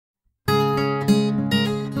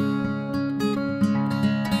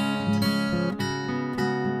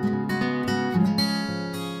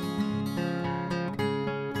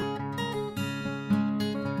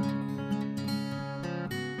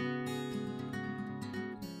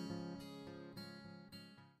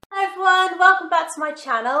everyone, welcome back to my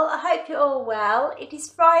channel. I hope you're all well. It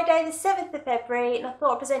is Friday the 7th of February and I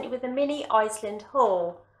thought I'd present you with a mini Iceland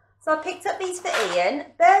haul. So I picked up these for Ian.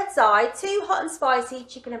 Bird's Eye, 2 hot and spicy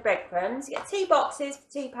chicken and breadcrumbs. You get 2 boxes for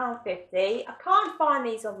 £2.50. I can't find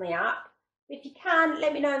these on the app. But if you can,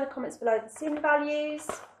 let me know in the comments below the sin values.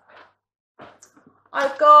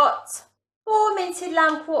 I've got 4 minted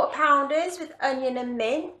lamb quarter pounders with onion and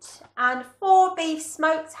mint, and 4 beef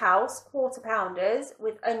smoked house quarter pounders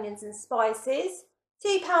with onions and spices.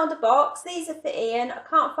 £2 a box. These are for Ian. I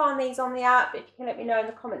can't find these on the app, but if you can let me know in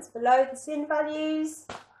the comments below the sin values.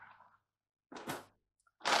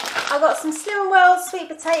 I've got some Slim and Well sweet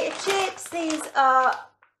potato chips. These are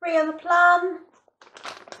free on the plan.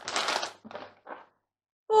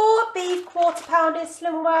 4 beef quarter pounders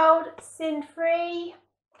Slim and Well sin free.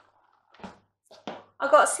 I've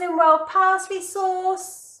got Slim and Well parsley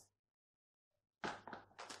sauce.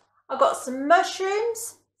 I've got some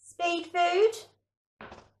mushrooms, speed food.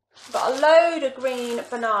 I've got a load of green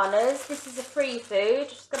bananas. This is a free food.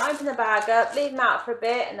 Just going to open the bag up, leave them out for a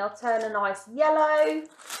bit and they'll turn a nice yellow.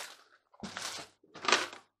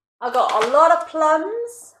 I've got a lot of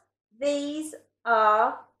plums. These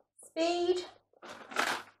are speed.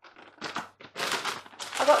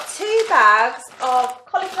 I've got 2 bags of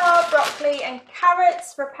cauliflower, broccoli and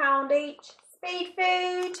carrots for £1 each, speed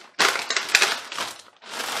food.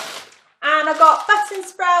 And I've got butter and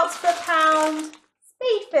sprouts for £1,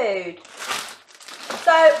 speed food.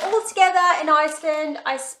 So altogether in Iceland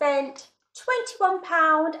I spent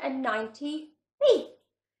 £21.90.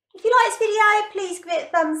 If you like this video, please give it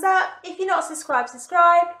a thumbs up. If you're not subscribed,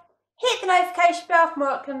 subscribe. Hit the notification bell for more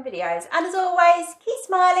upcoming videos. And as always, keep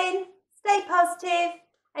smiling, stay positive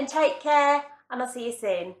and take care, and I'll see you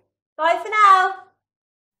soon. Bye for now.